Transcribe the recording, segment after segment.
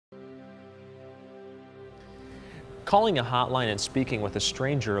Calling a hotline and speaking with a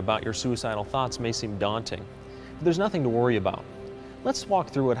stranger about your suicidal thoughts may seem daunting, but there's nothing to worry about. Let's walk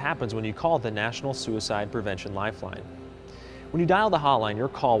through what happens when you call the National Suicide Prevention Lifeline. When you dial the hotline, your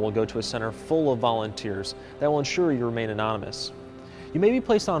call will go to a center full of volunteers that will ensure you remain anonymous. You may be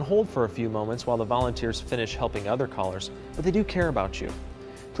placed on hold for a few moments while the volunteers finish helping other callers, but they do care about you.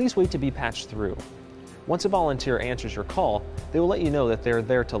 Please wait to be patched through. Once a volunteer answers your call, they will let you know that they're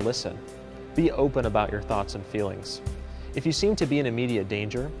there to listen. Be open about your thoughts and feelings. If you seem to be in immediate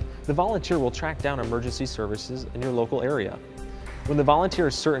danger, the volunteer will track down emergency services in your local area. When the volunteer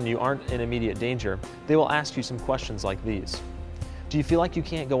is certain you aren't in immediate danger, they will ask you some questions like these. Do you feel like you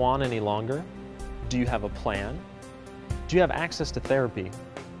can't go on any longer? Do you have a plan? Do you have access to therapy?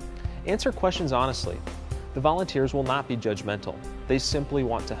 Answer questions honestly. The volunteers will not be judgmental. They simply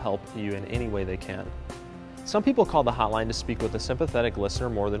want to help you in any way they can. Some people call the hotline to speak with a sympathetic listener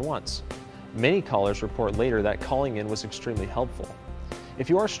more than once. Many callers report later that calling in was extremely helpful. If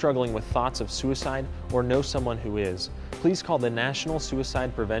you are struggling with thoughts of suicide or know someone who is, please call the National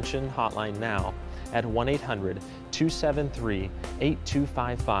Suicide Prevention Hotline now at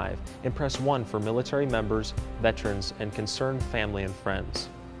 1-800-273-8255 and press 1 for military members, veterans, and concerned family and friends.